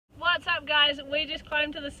What's up guys, we just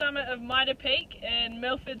climbed to the summit of Mitre Peak in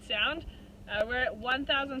Milford Sound. We're at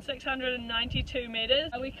 1,692 meters.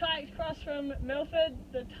 We kayaked across from Milford,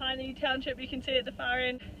 the tiny township you can see at the far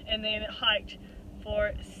end, and then hiked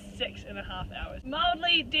for 6.5 hours.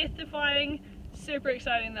 Mildly death-defying, super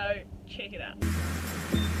exciting though, check it out.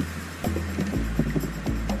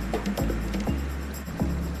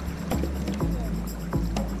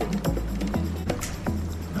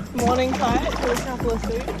 Morning kayak with a couple of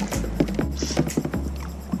suits.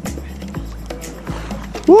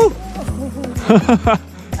 Woo!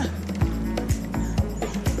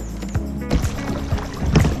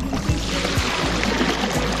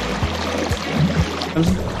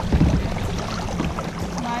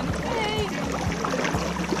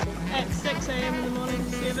 At 6 AM in the morning,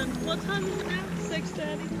 7. What time is it now?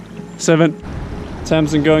 6:30? 7.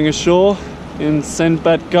 Tamsin going ashore in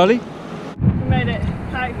Sandbat Gully. We made it,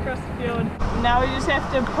 kayak across the fjord. Now we just have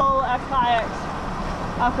to pull our kayaks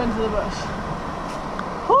up into the bush.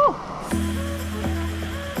 Whew.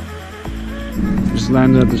 Just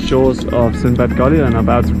landed at the shores of Sandbat Gully and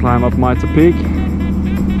about to climb up Mitre Peak.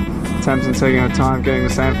 Tamsin taking her time getting the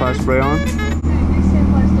sandfly spray on. These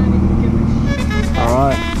sandflies don't even give a shit.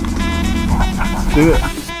 Alright, do it.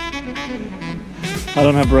 I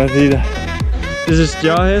don't have breath either. This is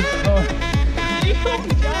Jarhead. You call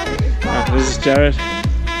me Jared? This is Jared.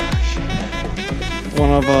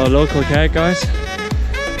 One of our local kayak guys.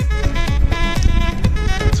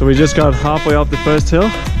 So we just got halfway up the first hill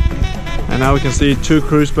and now we can see 2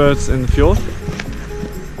 cruise birds in the fjord.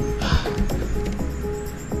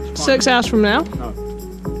 6 hours from now. No,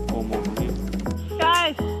 4 more from here.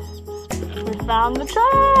 Guys, we found the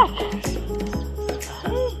track!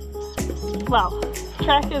 Well,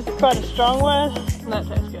 track is quite a strong word, and that's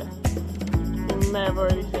ASKE. You may have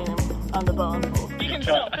already seen him under bow and fall. You can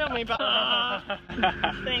still film me, but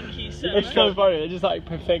thank you so much. It's so funny, it just like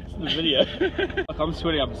perfects the video. Like I'm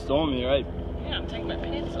sweating up a storm here, right? Yeah, I'm taking my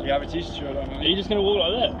pants off. You have a t-shirt on. Are you just gonna walk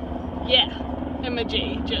like that? Yeah, in my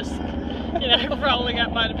G, just, you know, rolling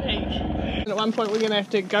up Mitre Peak. And at one point we're going to have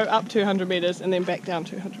to go up 200 metres and then back down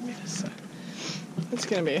 200 metres, so it's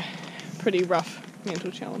going to be a pretty rough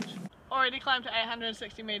mental challenge. Already climbed to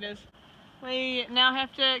 860 metres. We now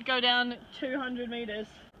have to go down 200 metres.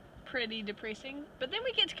 Pretty depressing, but then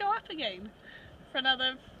we get to go up again for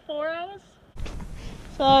another 4 hours.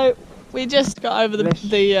 So we just got over the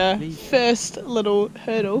first little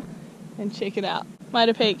hurdle and check it out.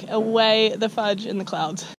 Mitre Peak, away the fudge in the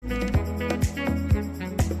clouds.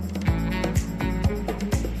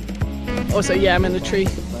 Also, yeah, I'm in the tree.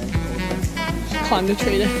 Just climbed the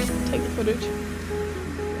tree to take the footage.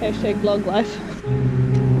 Hashtag vlog life.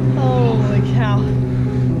 Holy cow.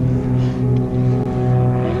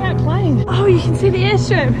 Look at that plane. Oh, you can see the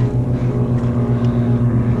airstrip.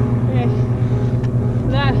 Okay.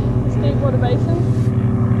 That is Deepwater Basin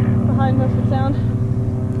behind Milford Sound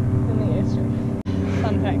and the airstrip.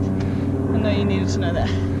 Fun fact. I know you needed to know that.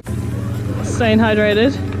 Staying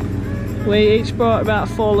hydrated. We each brought about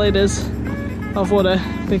 4 litres of water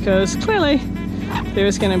because clearly there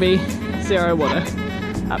is going to be 0 water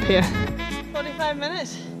up here. 45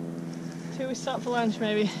 minutes till we stop for lunch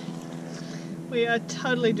maybe. We are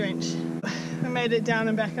totally drenched. We made it down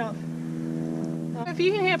and back up. If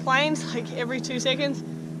you can hear planes like every 2 seconds,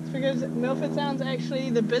 it's because Milford Sound's actually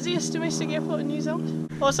the busiest domestic airport in New Zealand.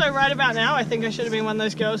 Also, right about now, I think I should have been one of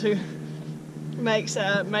those girls who makes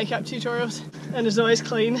makeup tutorials and is always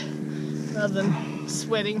clean rather than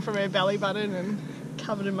sweating from her belly button and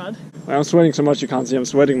covered in mud. I'm sweating so much you can't see I'm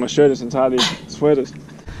sweating. My shirt is entirely sweated.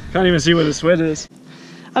 Can't even see where the sweat is.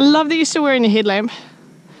 I love that you're still wearing a headlamp.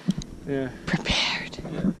 Yeah. Prepared.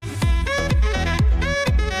 Yeah.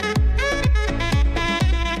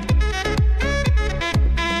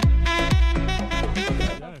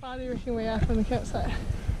 How far do you reckon we are from the campsite?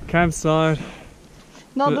 Campsite.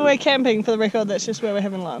 Not that we're camping, for the record, that's just where we're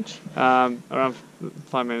having lunch. Around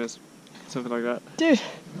 5 minutes. Something like that. Dude.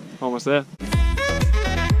 Almost there.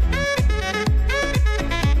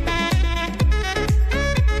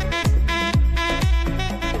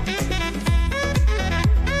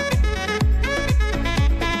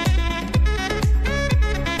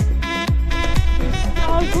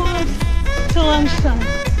 So close to lunchtime.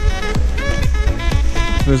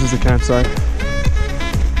 This is the campsite.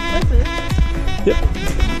 This is? Yep.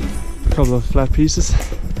 A couple of flat pieces.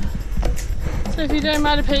 So if you're doing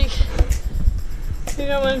Mitre Peak, you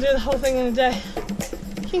don't want to do the whole thing in a day,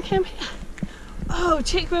 you can camp here. Oh,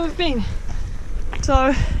 check where we've been.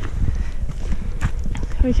 So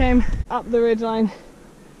we came up the ridge line,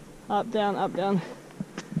 up, down, up, down.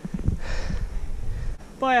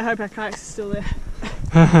 Boy, I hope our kayaks are still there.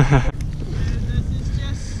 This is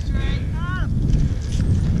just straight up.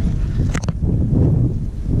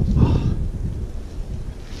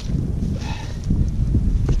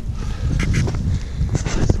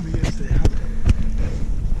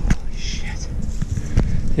 Holy shit.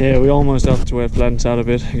 Yeah, we almost up to where it flattens out a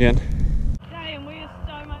bit again. Damn, we are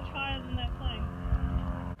so much higher than that plane.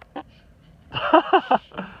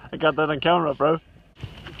 I got that on camera, bro. Is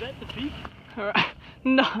that the peak? Alright.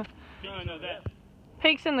 No. No, that.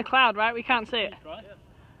 Peak's in the cloud, right? We can't see it. Right? Yeah.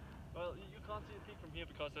 Well, you can't see the peak from here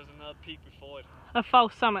because there's another peak before it. A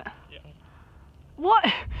false summit. Yeah. What?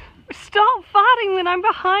 Stop farting when I'm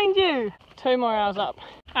behind you! 2 more hours up.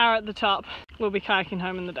 Hour at the top. We'll be kayaking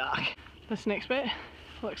home in the dark. This next bit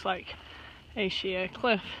looks like a sheer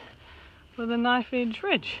cliff with a knife edge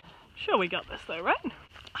ridge. Sure we got this though, right?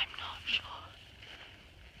 I'm not sure.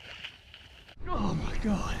 Oh my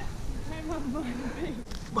god.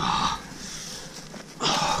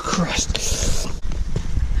 Oh, Christ.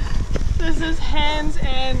 This is hands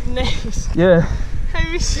and knees. Yeah.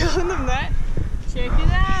 Have you shown them that? Check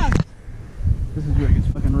it out. This is where it gets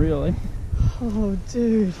fucking real, eh? Oh,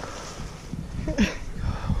 dude.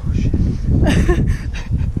 Oh shit.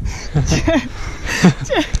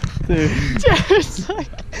 Dude. Jared's like,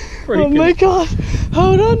 Pretty oh good. my god,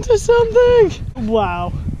 hold on to something.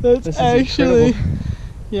 Wow, that's This is actually, incredible.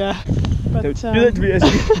 yeah. But, Do that to me,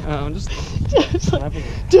 ASKE. I'm just. Jared's like,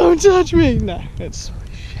 don't touch me. No, it's,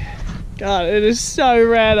 God, it is so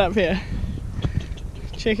rad up here.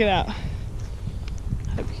 Check it out.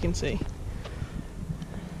 Hope you can see.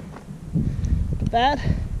 That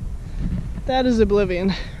is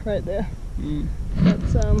oblivion right there. Mm.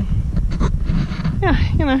 That's yeah,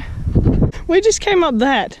 you know, we just came up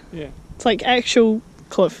that. Yeah. It's like actual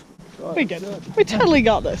cliff. God, We get it. We totally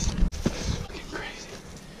got this. Fucking crazy.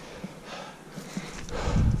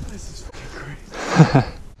 This is fucking crazy.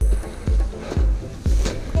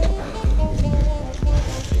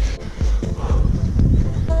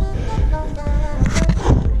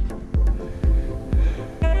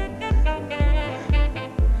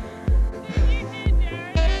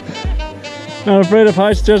 Not afraid of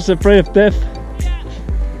heights, just afraid of death.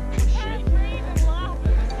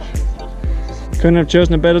 Couldn't have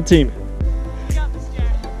chosen a better team. We got this,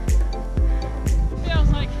 Jared. Feels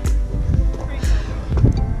like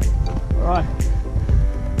Alright.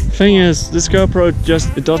 Thing is, this GoPro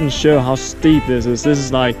it doesn't show how steep this is. This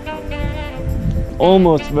is like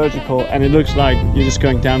almost vertical and it looks like you're just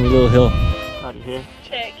going down a little hill. Out of here.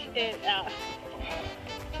 check it out.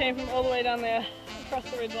 Came from all the way down there, across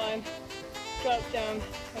the ridge line, dropped down,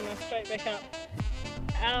 and then straight back up,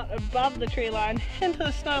 out above the tree line, into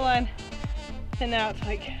the snow line, and now it's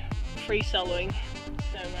like free soloing.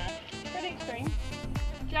 So pretty extreme.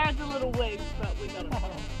 Jared's a little weak, but we got it.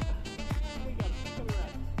 We got it. Come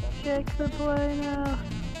around. Check the plane out.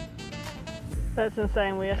 That's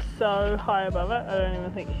insane. We are so high above it. I don't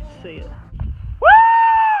even think you can see it. Woo!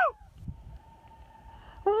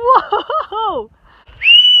 Whoa!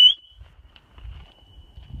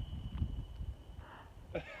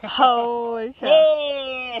 Holy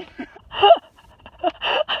cow. Whoa!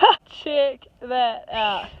 Check that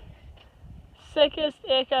out. Sickest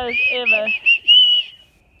echoes ever.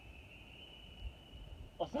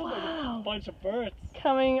 Wow. A bunch of birds.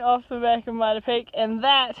 Coming off the back of Mitre Peak, and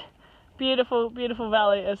that beautiful, beautiful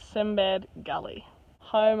valley is Sinbad Gully.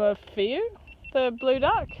 Home of Fiu, the blue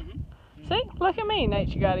duck. See, look at me,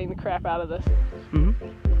 nature guarding the crap out of this.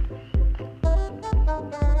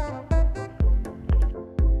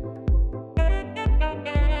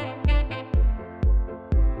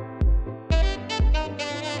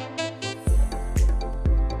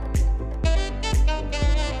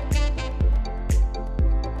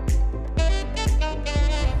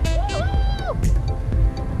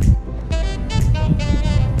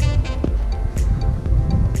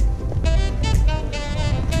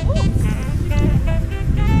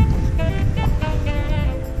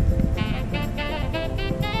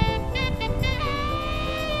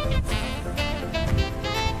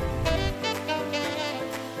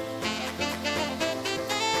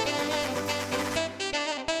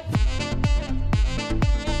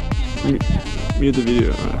 Mute the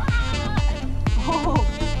video. Oh.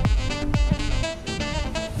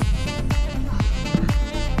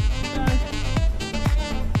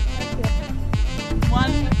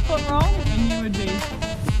 1 foot wrong and you would be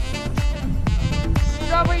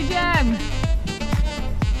strawberry jam.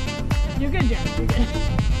 You're good, Jared. You're good.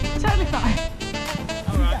 Totally fine.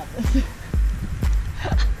 Alright.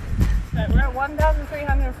 So we're at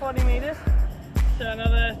 1,340 meters. So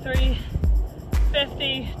another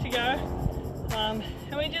 350 to go. And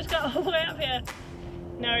we just got all the way up here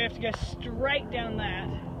Now we have to go straight down that,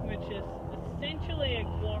 which is essentially a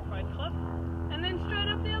glorified cliff, and then straight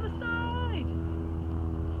up the other side.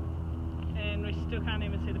 And we still can't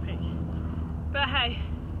even see the peak. But hey,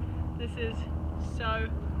 this is so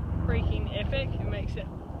freaking epic, it makes it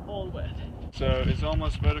all worth it. So it's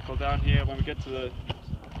almost vertical down here. When we get to the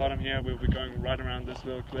bottom here, we'll be going right around this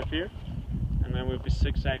little cliff here, and then we'll be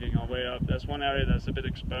zigzagging our way up. There's one area that's a bit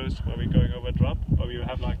exposed where we're going over a drop, but we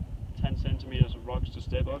have like 10 centimeters of rocks to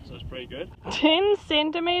step on, so it's pretty good. 10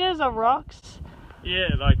 centimeters of rocks?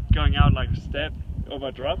 Yeah, like going out like a step over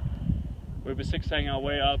a drop. We'll be zigzagging our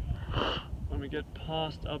way up. When we get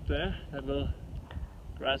past up there, that little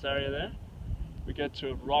grass area there, we get to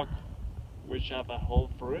a rock which have a hole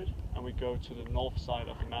through it, and we go to the north side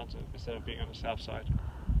of the mountain instead of being on the south side.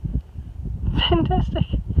 Fantastic.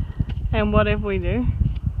 And whatever we do,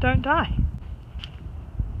 don't die.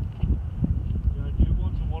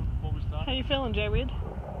 How you feeling, J-Weird?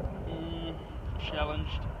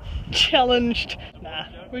 Challenged. Challenged. Nah,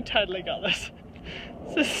 we totally got this.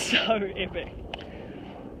 This is so epic.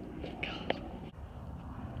 God.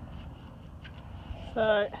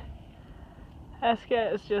 So,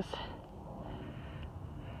 ASKE is just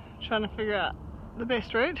trying to figure out the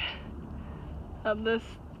best route up this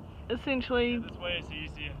essentially This way is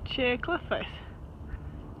easier. sheer cliff face.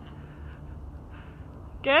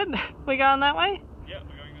 Good? We going that way? Yeah,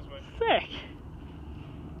 we're going this way. Sick.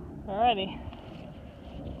 Alrighty.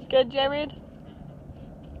 Good, Jared?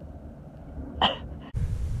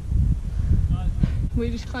 We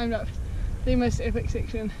just climbed up the most epic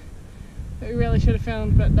section that we really should have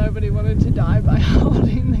filmed, but nobody wanted to die by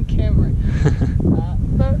holding the camera.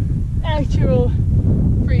 The actual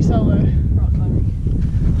free solo rock climbing.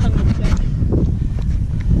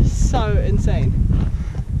 100%. So insane.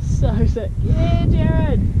 So sick. Yeah,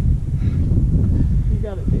 Jared! You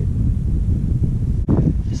got it, dude.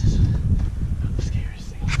 This is the scariest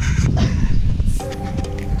thing.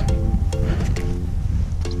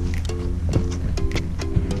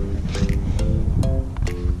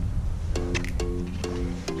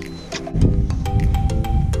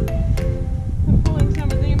 I'm pulling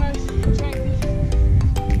some of the most attractive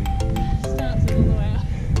stances on the way out.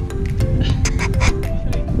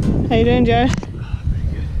 How you doing, Jared?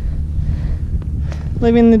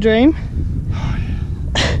 Living the dream?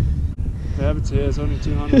 The habit here is only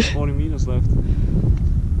 240 meters left.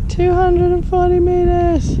 240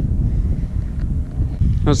 meters!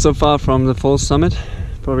 Not so far from the full summit,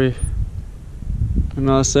 probably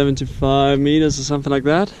another 75 meters or something like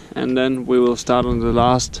that, and then we will start on the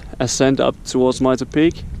last ascent up towards Mitre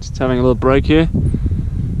Peak. Just having a little break here,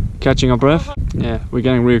 catching our breath. Yeah, we're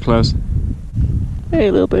getting really close. Hey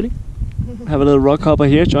little buddy. Have a little rock hopper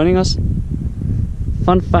here joining us.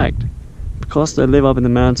 Fun fact, because they live up in the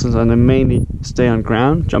mountains and they mainly stay on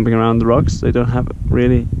ground, jumping around the rocks, they don't have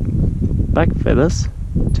really back feathers,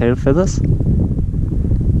 tail feathers.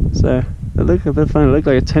 So they look a bit funny, they look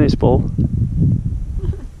like a tennis ball.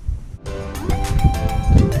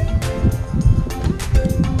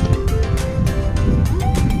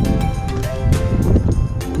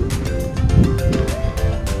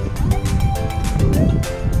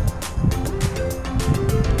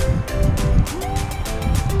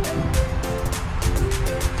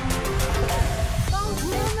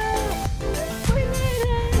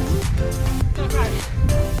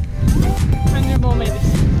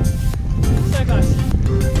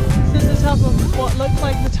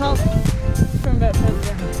 From about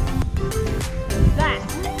that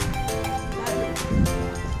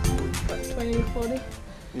 20 to 40?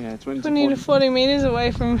 Yeah, 20 to 40 meters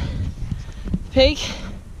away from the peak.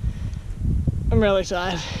 I'm really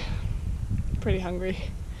tired. Pretty hungry.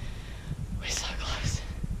 We're so close.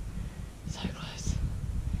 So close.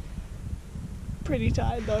 Pretty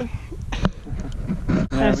tired though.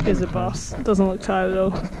 ASKE's a boss. Doesn't look tired at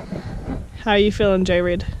all. How are you feeling,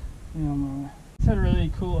 J-Red? Yeah, I'm alright. It's had a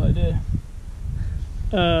really cool idea.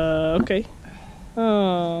 Okay.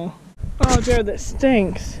 Oh. Oh, Jared, that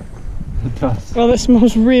stinks. It does. Oh, that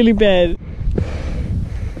smells really bad.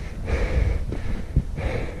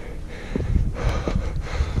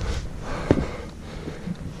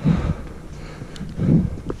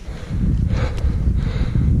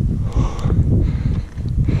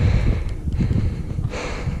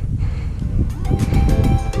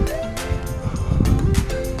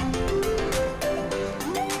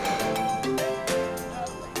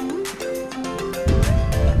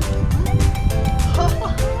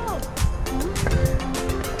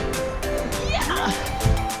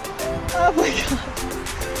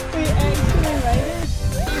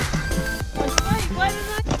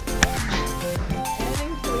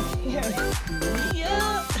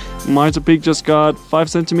 Mitre Peak just got 5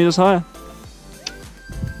 centimeters higher.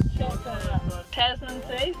 Check Tasman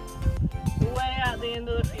Sea, way out the end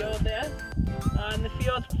of the fjord there. And the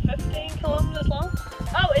fjord's 15 kilometers long.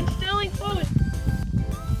 Oh, and Sterling Falls.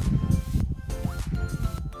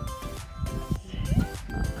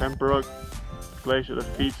 Pembroke Glacier that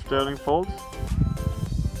feeds Sterling Falls.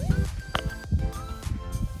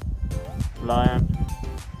 Lion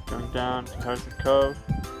going down to Hershey Cove.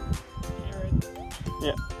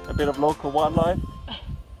 Yeah, a bit of local wildlife.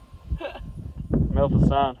 Milford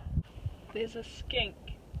Sound. There's a skink,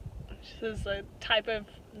 which is a type of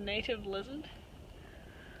native lizard.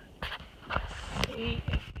 See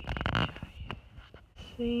if we can show you.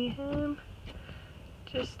 See him?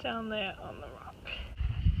 Just down there on the rock.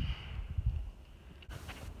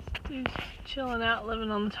 Dude's chilling out, living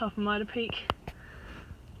on the top of Mitre Peak.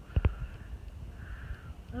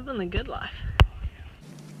 Living the good life.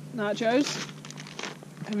 Nachos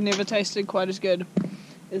have never tasted quite as good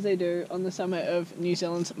as they do on the summit of New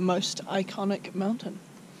Zealand's most iconic mountain.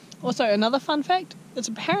 Also, another fun fact, it's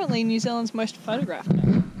apparently New Zealand's most photographed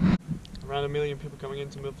mountain. Around 1 million people coming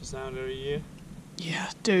into Milford Sound every year. Yeah,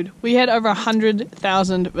 dude, we had over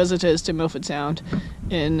 100,000 visitors to Milford Sound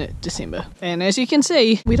in December. And as you can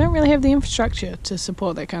see, we don't really have the infrastructure to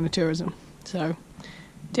support that kind of tourism. So,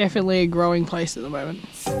 definitely a growing place at the moment.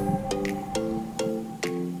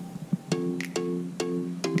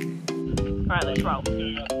 Alright, let's roll.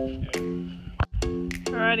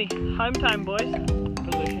 Alrighty, home time, boys.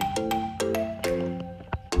 Position.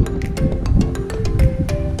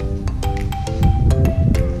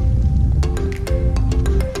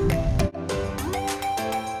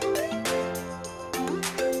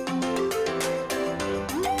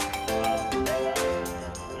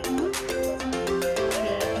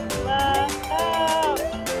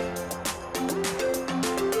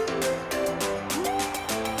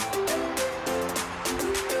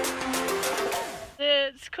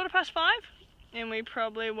 It's 5:15 and we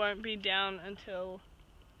probably won't be down until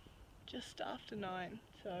just after 9,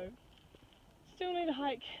 so still need to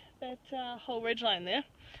hike that whole ridgeline there.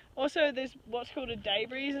 Also, there's what's called a day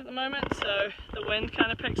breeze at the moment, so the wind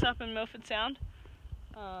kind of picks up in Milford Sound,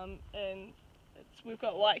 and we've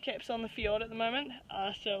got white caps on the fjord at the moment,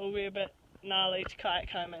 so it will be a bit gnarly to kayak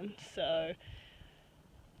home in. So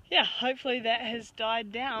yeah, hopefully that has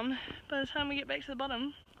died down by the time we get back to the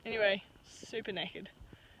bottom. Anyway, super naked.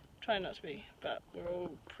 Trying not to be, but we're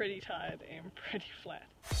all pretty tired and pretty flat.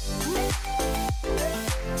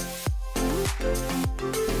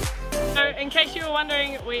 So in case you were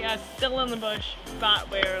wondering, we are still in the bush,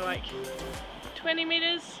 but we're like 20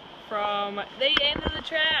 meters from the end of the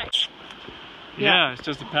track. Yeah, it's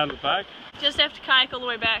just a paddle back. Just have to kayak all the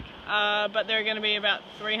way back, but there are going to be about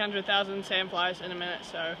 300,000 sandflies in a minute,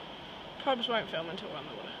 so probably won't film until we're on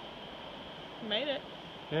the water. Made it.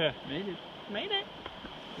 Yeah, made it. Made it.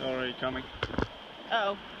 Already coming. Uh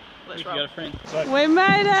oh, let's roll. You got a friend. Sorry. We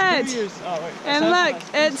made it! Oh, wait. And look,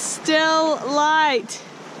 it's still light.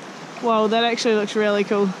 Whoa, that actually looks really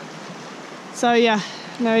cool. So yeah,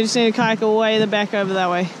 now we just need to kayak away the back over that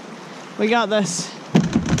way. We got this.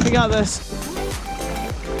 We got this.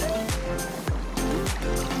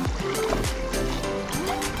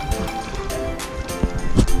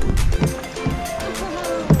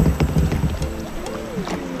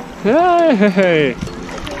 Hey!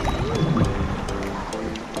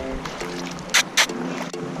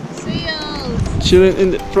 Seals! Chilling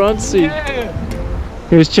in the front seat. Yeah.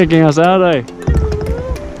 He was checking us out, eh?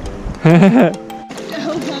 So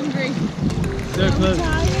hungry. So close.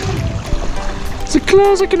 Tired. So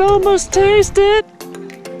close I can almost taste it!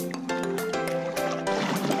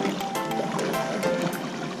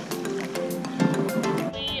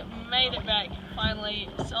 We made it back, finally.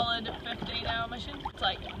 Solid 15-hour mission. It's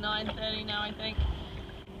like 9:30 now, I think.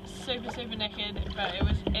 Super naked, but it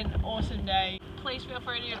was an awesome day. Please feel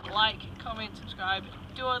free to like, comment, subscribe,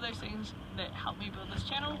 do all those things that help me build this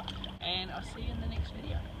channel, and I'll see you in the next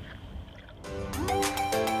video.